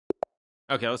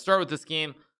Okay, let's start with this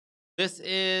game. This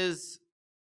is...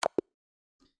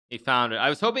 He found it. I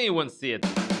was hoping he wouldn't see it.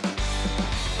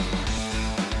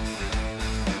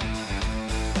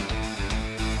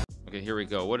 Okay, here we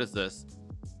go. What is this?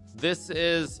 This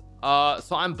is... So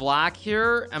I'm black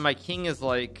here, and my king is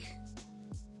like...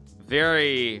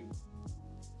 very...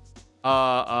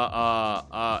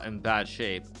 in bad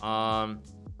shape.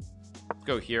 Let's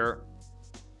go here.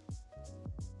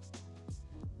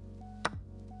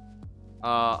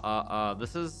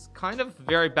 This is kind of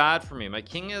very bad for me. My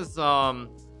king is kind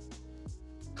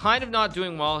of not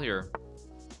doing well here.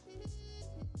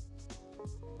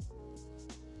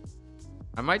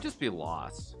 I might just be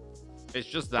lost. It's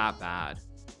just that bad.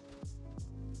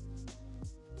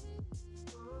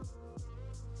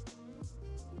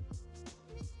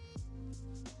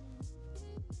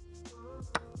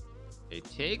 It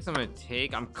takes. I'm gonna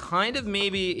take. I'm kind of,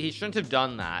 maybe he shouldn't have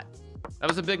done that. That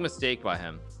was a big mistake by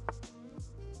him.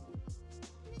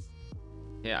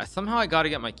 Yeah, somehow I got to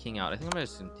get my king out. I think I'm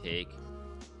just gonna take.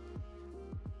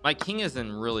 My king is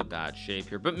in really bad shape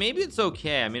here, but maybe it's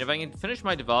okay. I mean, if I can finish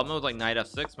my development with like knight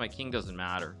f6, my king doesn't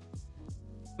matter.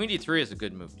 Queen d3 is a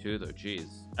good move too, though. Jeez,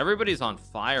 everybody's on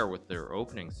fire with their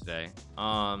openings today.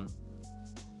 Jeez,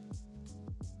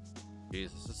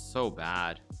 this is so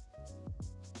bad.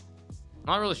 I'm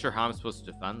not really sure how I'm supposed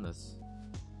to defend this.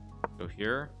 Go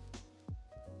here.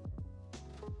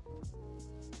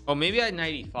 Oh, maybe I had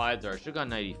 95 there. I should have gone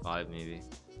 95 maybe.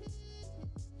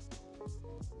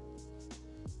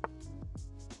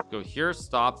 Go here,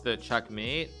 stop the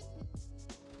checkmate.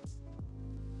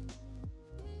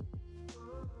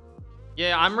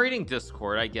 Yeah, I'm reading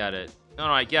Discord. I get it. No,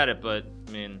 I get it, but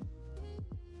I mean,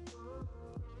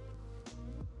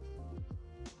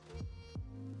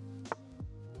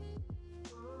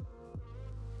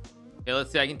 okay,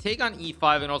 let's see. I can take on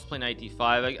e5 and also play knight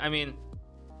d5. I mean,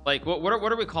 like, what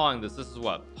are we calling this? This is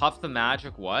what? Puff the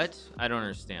magic? What? I don't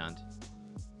understand.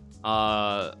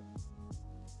 I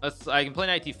can play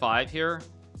knight d5 here.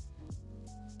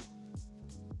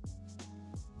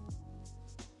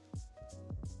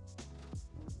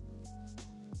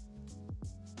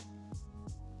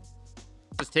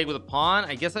 Just take with a pawn.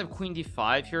 I guess I have queen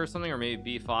d5 here or something, or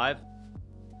maybe b5. I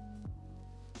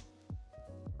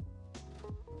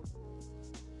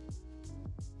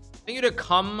think you to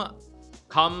come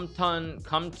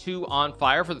to on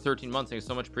fire for the 13 months. Thank you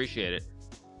so much, appreciate it.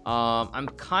 I'm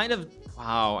kind of,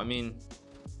 wow, I mean,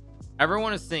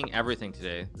 everyone is saying everything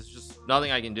today. There's just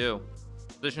nothing I can do.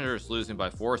 Position is losing by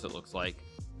force, it looks like.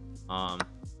 Go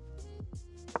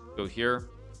here.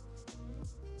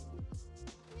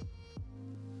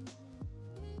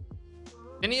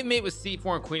 Didn't he mate with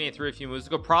c4 and queen a3 a few moves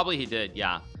ago? Probably he did.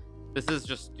 Yeah, this is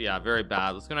just, yeah, very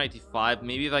bad. Let's go knight d5.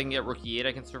 Maybe if I can get rook e8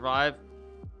 I can survive.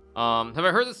 Have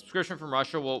I heard the subscription from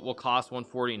Russia will cost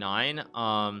 149?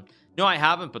 No, I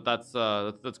haven't, but that's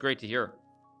great to hear.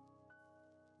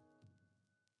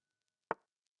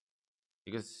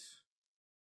 Because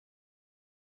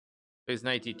there's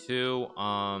knight d2.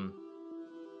 I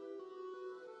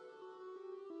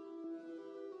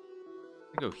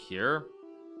go here.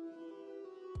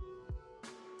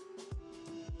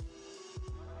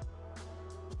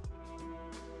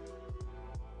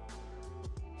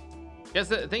 Yes,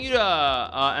 thank you to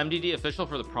MDD official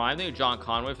for the prime. Thank you John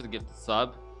Conway for the gifted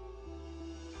sub.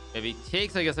 If he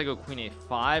takes, I guess I go queen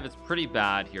a5. It's pretty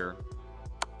bad here.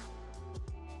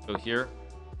 Go here.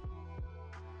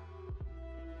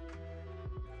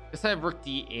 Guess I have rook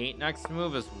d8 next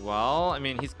move as well. I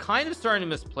mean, he's kind of starting to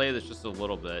misplay this just a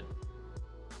little bit.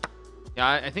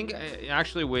 Yeah, I think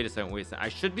actually, wait a second. I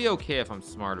should be okay if I'm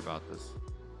smart about this.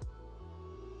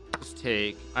 Just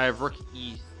take. I have rook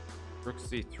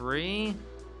c3.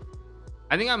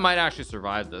 I think I might actually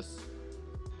survive this.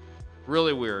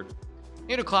 Really weird.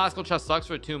 You know, classical chess sucks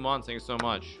for 2 months. Thank you so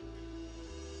much.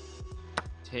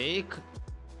 Take.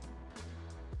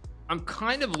 I'm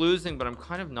kind of losing, but I'm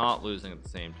kind of not losing at the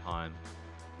same time.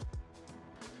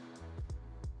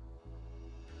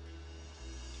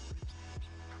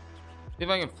 See if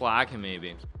I can flag him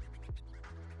maybe.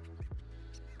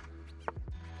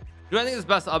 Do I think is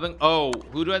best up and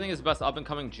who do I think is best up and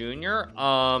coming junior?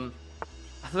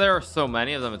 There are so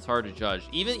many of them, it's hard to judge.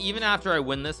 Even after I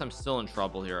win this, I'm still in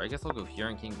trouble here. I guess I'll go here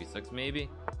and king b6 maybe.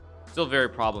 Still very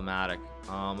problematic.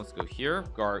 Let's go here.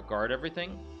 Guard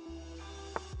everything.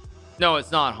 No,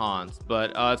 it's not Hans,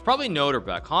 but it's probably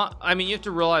Noterbeck. I mean, you have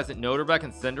to realize that Noterbeck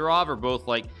and Sindarov are both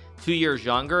like 2 years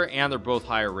younger, and they're both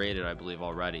higher rated, I believe,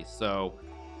 already. So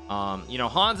you know,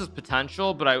 Hans is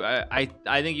potential, but I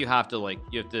think you have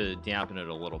to dampen it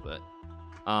a little bit.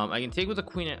 I can take with the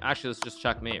queen. Actually, let's just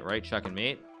checkmate, right? Check and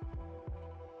mate.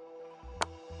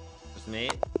 Just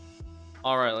mate.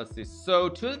 All right, let's see. So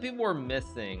two of the people were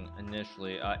missing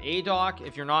initially. A-Doc,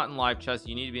 if you're not in live chess,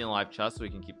 you need to be in live chess so we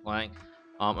can keep playing.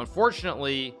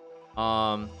 Unfortunately,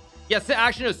 yes,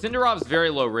 actually no, Cinderov's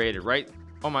very low rated, right?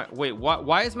 Oh my, wait, what?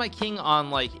 Why is my king on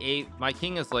like my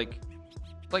king is like,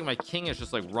 it's like my king is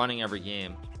just like running every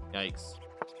game. Yikes.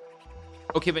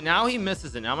 Okay, but now he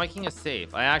misses it. Now my king is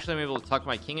safe. I actually am able to tuck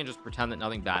my king and just pretend that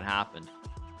nothing bad happened.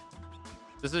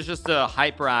 This is just a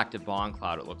hyperactive bond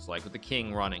cloud, it looks like, with the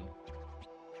king running.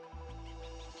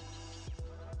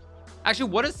 Actually,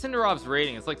 what is Cinderov's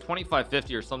rating? It's like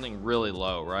 2550 or something really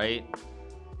low, right?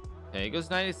 Okay, he goes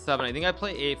 97. I think I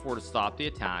play a4 to stop the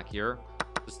attack here.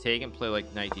 Just take and play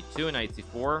like knight d2 and knight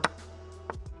c4.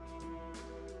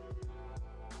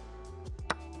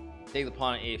 Take the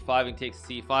pawn at a5 and take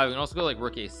c5. We can also go like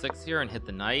rook a6 here and hit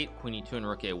the knight. Queen e2 and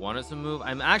rook a1 is a move.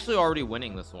 I'm actually already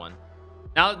winning this one.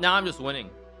 Now I'm just winning.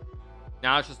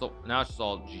 Now it's just all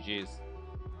GG's.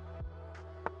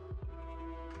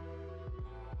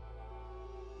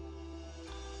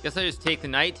 Guess I just take the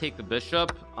knight, take the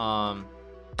bishop. I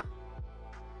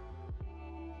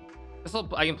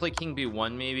can play king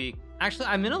b1 maybe. Actually,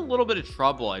 I'm in a little bit of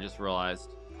trouble. I just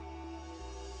realized.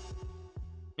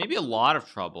 Maybe a lot of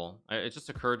trouble. It just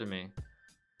occurred to me.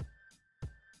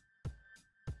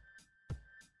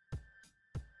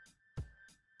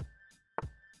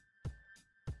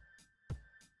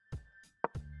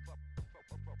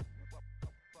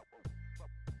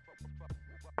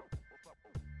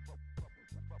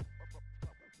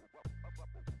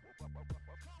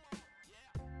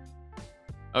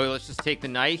 Okay, let's just take the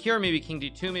knight here. Maybe king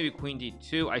d2, maybe queen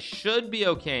d2. I should be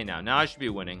okay now. Now I should be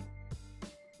winning.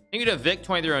 Thank you to Vic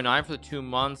 2309 for the 2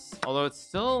 months. Although it's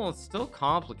still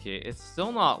complicated. It's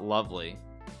still not lovely.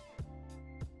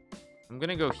 I'm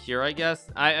gonna go here, I guess.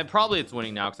 I probably it's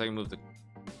winning now because I can move the.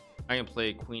 I can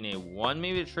play queen a1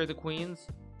 maybe to trade the queens.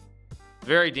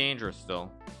 Very dangerous still.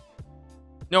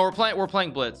 No, we're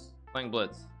playing blitz. Playing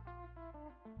blitz.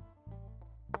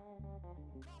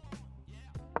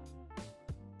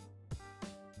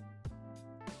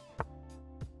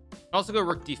 Also go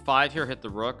rook d5 here, hit the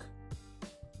rook.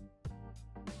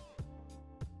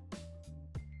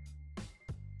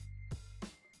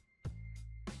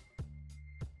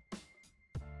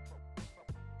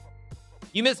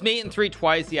 You miss mate in 3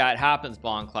 twice. Yeah, it happens,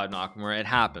 Bond Cloud Nakamura. It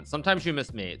happens. Sometimes you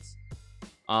miss mates.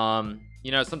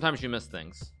 You know, sometimes you miss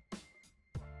things.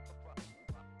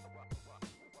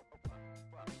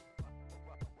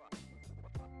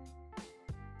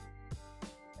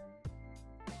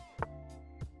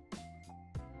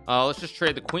 Let's just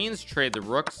trade the queens, trade the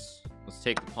rooks. Let's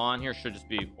take the pawn here. Should just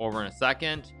be over in a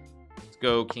second. Let's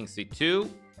go king c2,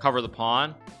 cover the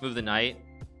pawn, move the knight.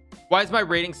 Why is my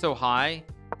rating so high?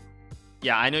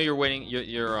 Yeah, I know you're waiting.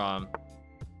 You're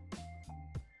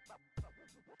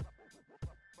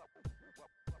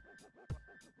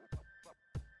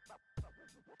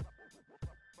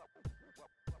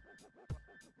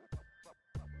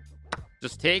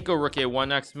just take, go rook a1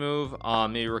 next move.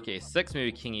 Maybe rook a6,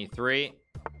 maybe king e3.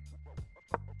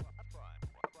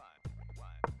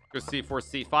 Go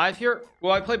c4 c5 here.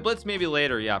 Well, I play blitz maybe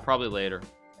later. Yeah, probably later.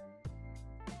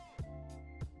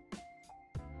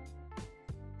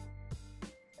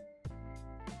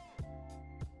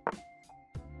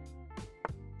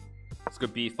 Let's go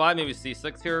b5, maybe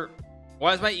c6 here.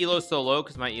 Why is my elo so low?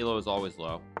 Because my elo is always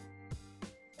low.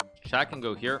 Check and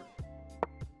go here.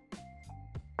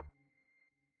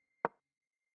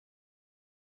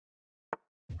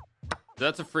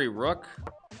 That's a free rook.